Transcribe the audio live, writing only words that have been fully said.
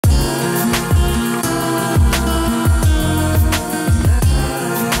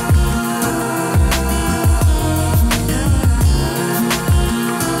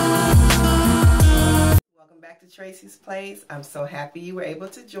Dee's Place. I'm so happy you were able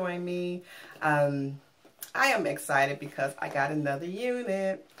to join me. I am excited because I got another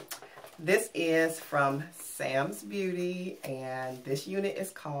unit. This is from Sam's Beauty, and this unit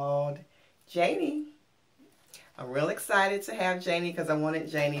is called Jannie. I'm real excited to have Jannie because I wanted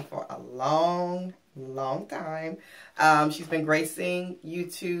Jannie for a long time. She's been gracing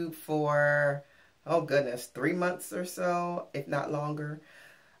YouTube for, oh goodness, 3 months or so, if not longer.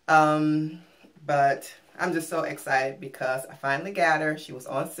 But I'm just so excited because I finally got her. She was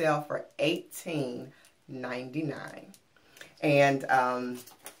on sale for $18.99. And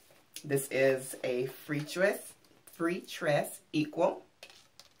this is a free tress equal.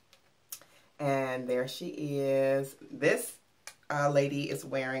 And there she is. This lady is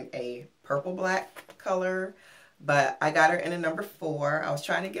wearing a purple black color, but I got her in a number 4. I was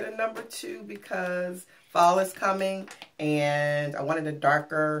trying to get a number 2 because fall is coming and I wanted a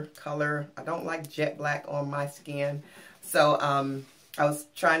darker color. I don't like jet black on my skin. So I was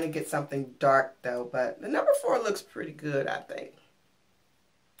trying to get something dark though, but the number 4 looks pretty good, I think.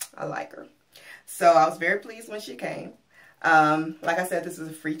 I like her. So I was very pleased when she came. Like I said, this is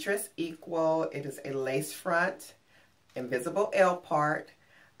a free tress equal. It is a lace front, invisible L part.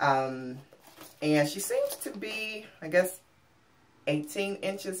 And she seems to be, I guess, 18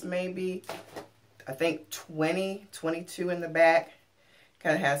 inches maybe. I think 20, 22 in the back.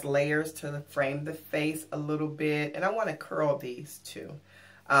 Kind of has layers to frame the face a little bit. And I want to curl these too.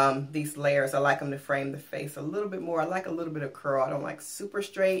 These layers, I like them to frame the face a little bit more. I like a little bit of curl. I don't like super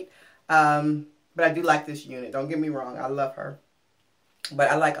straight. But I do like this unit. Don't get me wrong. I love her.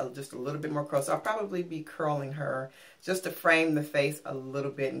 But I like just a little bit more curl. So I'll probably be curling her just to frame the face a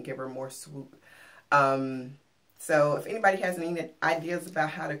little bit and give her more swoop. So if anybody has any ideas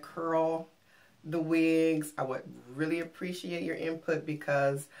about how to curl the wigs, I would really appreciate your input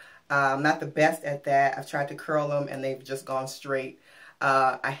because I'm not the best at that. I've tried to curl them and they've just gone straight.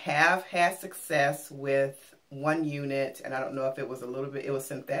 I have had success with one unit, and I don't know if it was it was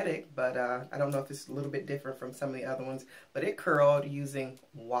synthetic, but I don't know if it's a little bit different from some of the other ones, but it curled using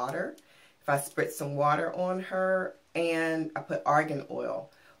water. If I spritz some water on her, and I put argan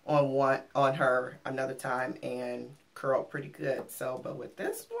oil on her another time, and curled pretty good. So, but with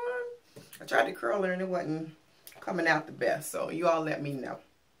this one, I tried to curl her and it wasn't coming out the best, so you all let me know.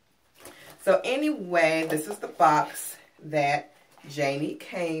 So anyway, this is the box that Jannie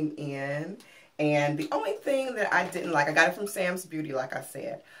came in. And the only thing that I didn't like, I got it from Sam's Beauty, like I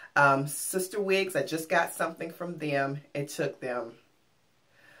said. Sister Wigs, I just got something from them. It took them,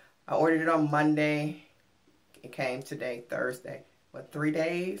 I ordered it on Monday. It came today, Thursday. What, 3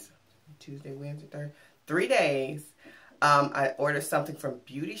 days? Tuesday, Wednesday, Thursday. 3 days. I ordered something from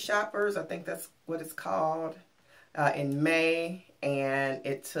Beauty Shoppers. I think that's what it's called. In May. And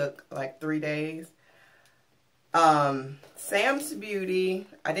it took like 3 days. Sam's Beauty,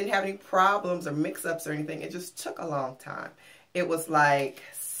 I didn't have any problems or mix-ups or anything. It just took a long time. It was like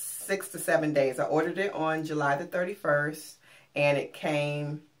 6 to 7 days. I ordered it on July the 31st, and it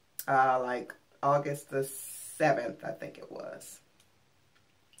came like August the 7th, I think it was.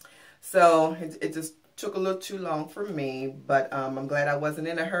 So it just took a little too long for me, but I'm glad I wasn't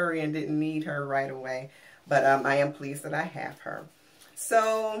in a hurry and didn't need her right away. But I am pleased that I have her.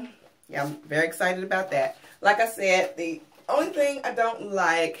 So yeah, I'm very excited about that. Like I said, the only thing I don't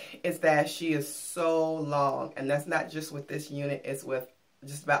like is that she is so long. And that's not just with this unit. It's with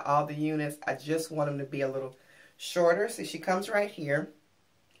just about all the units. I just want them to be a little shorter. See, she comes right here,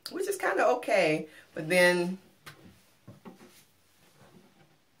 which is kind of okay. But then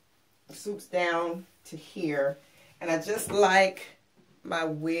swoops down to here. And I just like my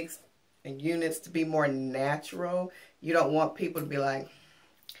wigs and units to be more natural. You don't want people to be like,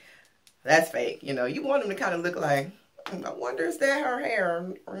 that's fake, you know. You want them to kind of look like, I wonder is that her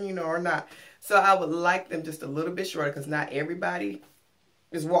hair, or you know, or not. So I would like them just a little bit shorter because not everybody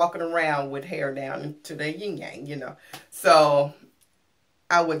is walking around with hair down into their yin yang, you know. So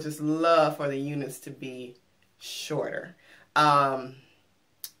I would just love for the units to be shorter.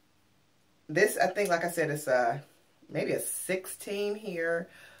 This, I think, like I said, is maybe a 16 here,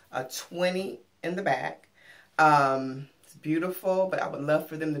 a 20 in the back. It's beautiful, but I would love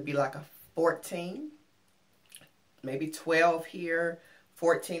for them to be like a 14, maybe 12 here,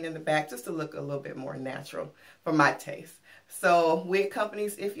 14 in the back, just to look a little bit more natural for my taste. So wig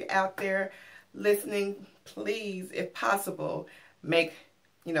companies, if you're out there listening, please, if possible, make,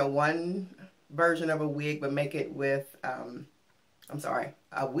 you know, one version of a wig, but make it with, a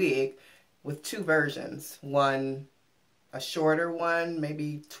wig with 2 versions. One, a shorter one,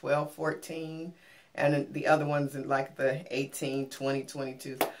 maybe 12, 14, and the other one's in like the 18, 20,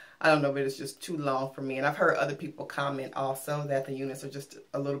 22. I don't know, but it's just too long for me. And I've heard other people comment also that the units are just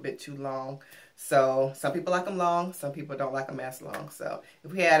a little bit too long. So some people like them long, some people don't like them as long. So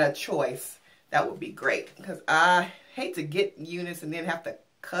if we had a choice, that would be great, because I hate to get units and then have to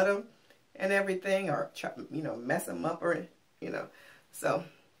cut them and everything, or try, you know, mess them up, or, you know. So,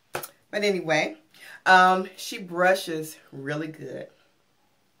 but anyway, she brushes really good.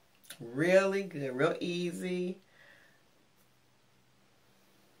 Really good, real easy.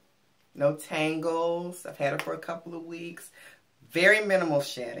 No tangles. I've had her for a couple of weeks. Very minimal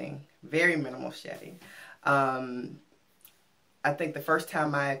shedding. Very minimal shedding. I think the first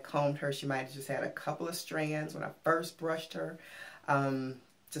time I combed her, she might have just had a couple of strands when I first brushed her.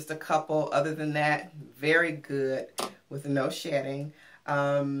 Just a couple. Other than that, very good with no shedding.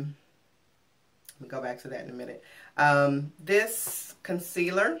 Let me go back to that in a minute. This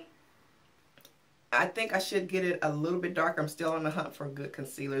concealer, I think I should get it a little bit darker. I'm still on the hunt for a good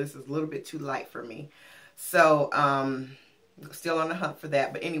concealer. This is a little bit too light for me. So, still on the hunt for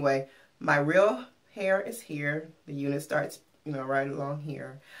that. But anyway, my real hair is here. The unit starts, you know, right along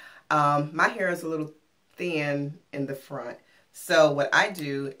here. My hair is a little thin in the front. So what I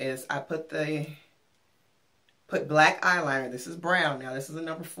do is I put black eyeliner. This is brown now. This is a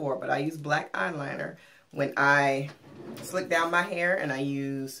number 4, but I use black eyeliner when I slick down my hair, and I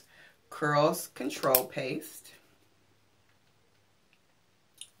use Curls Control Paste.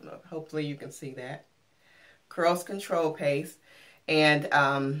 Hopefully you can see that. Curls Control Paste. And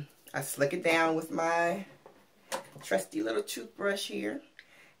I slick it down with my trusty little toothbrush here.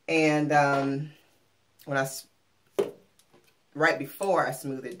 And right before I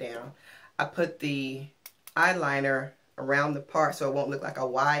smooth it down, I put the eyeliner around the part so it won't look like a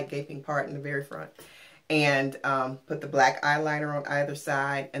wide gaping part in the very front. And put the black eyeliner on either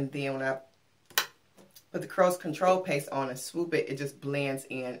side. And then when I put the Curls Control Paste on and swoop it, it just blends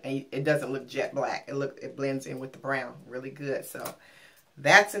in. And it doesn't look jet black. It blends in with the brown really good. So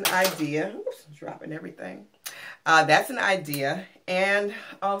that's an idea. Oops, dropping everything. That's an idea. And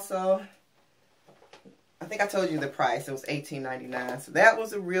also, I think I told you the price. It was $18.99. So that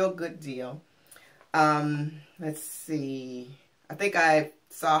was a real good deal. Let's see. I think I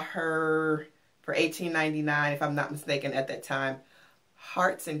saw her for $18.99, if I'm not mistaken, at that time.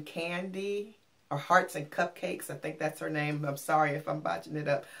 Hearts and Candy, or Hearts and Cupcakes. I think that's her name. I'm sorry if I'm botching it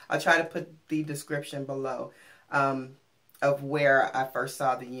up. I'll try to put the description below of where I first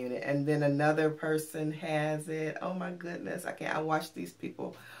saw the unit. And then another person has it. Oh my goodness. I watch these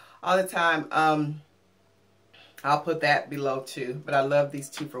people all the time. I'll put that below too. But I love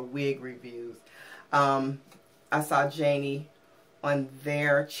these two for wig reviews. I saw Jannie on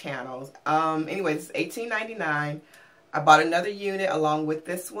their channels. Anyway, this is $18.99. I bought another unit along with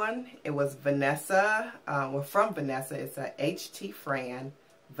this one. It was Vanessa. Well, from Vanessa. It's a HT Fran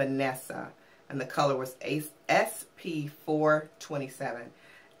Vanessa. And the color was SP427.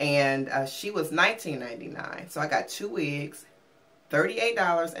 And she was $19.99. So I got 2 wigs,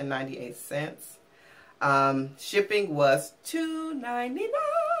 $38.98. Shipping was $2.99.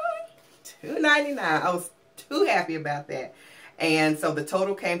 $2.99. I was too happy about that. And so the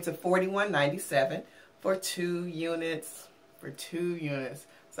total came to $41.97 for 2 units.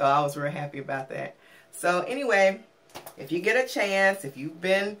 So I was real happy about that. So anyway, if you get a chance, if you've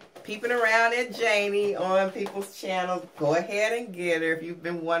been peeping around at Jannie on people's channels, go ahead and get her. If you've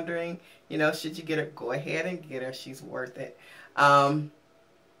been wondering, you know, should you get her, go ahead and get her. She's worth it.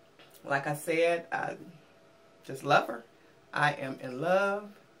 Like I said, I just love her. I am in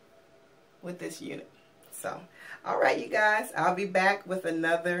love with this unit. So, all right, you guys, I'll be back with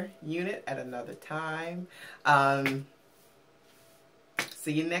another unit at another time.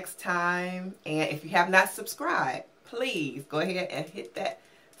 See you next time. And if you have not subscribed, please go ahead and hit that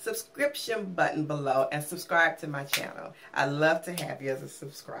subscription button below and subscribe to my channel. I'd love to have you as a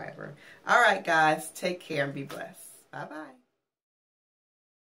subscriber. All right, guys, take care and be blessed. Bye-bye.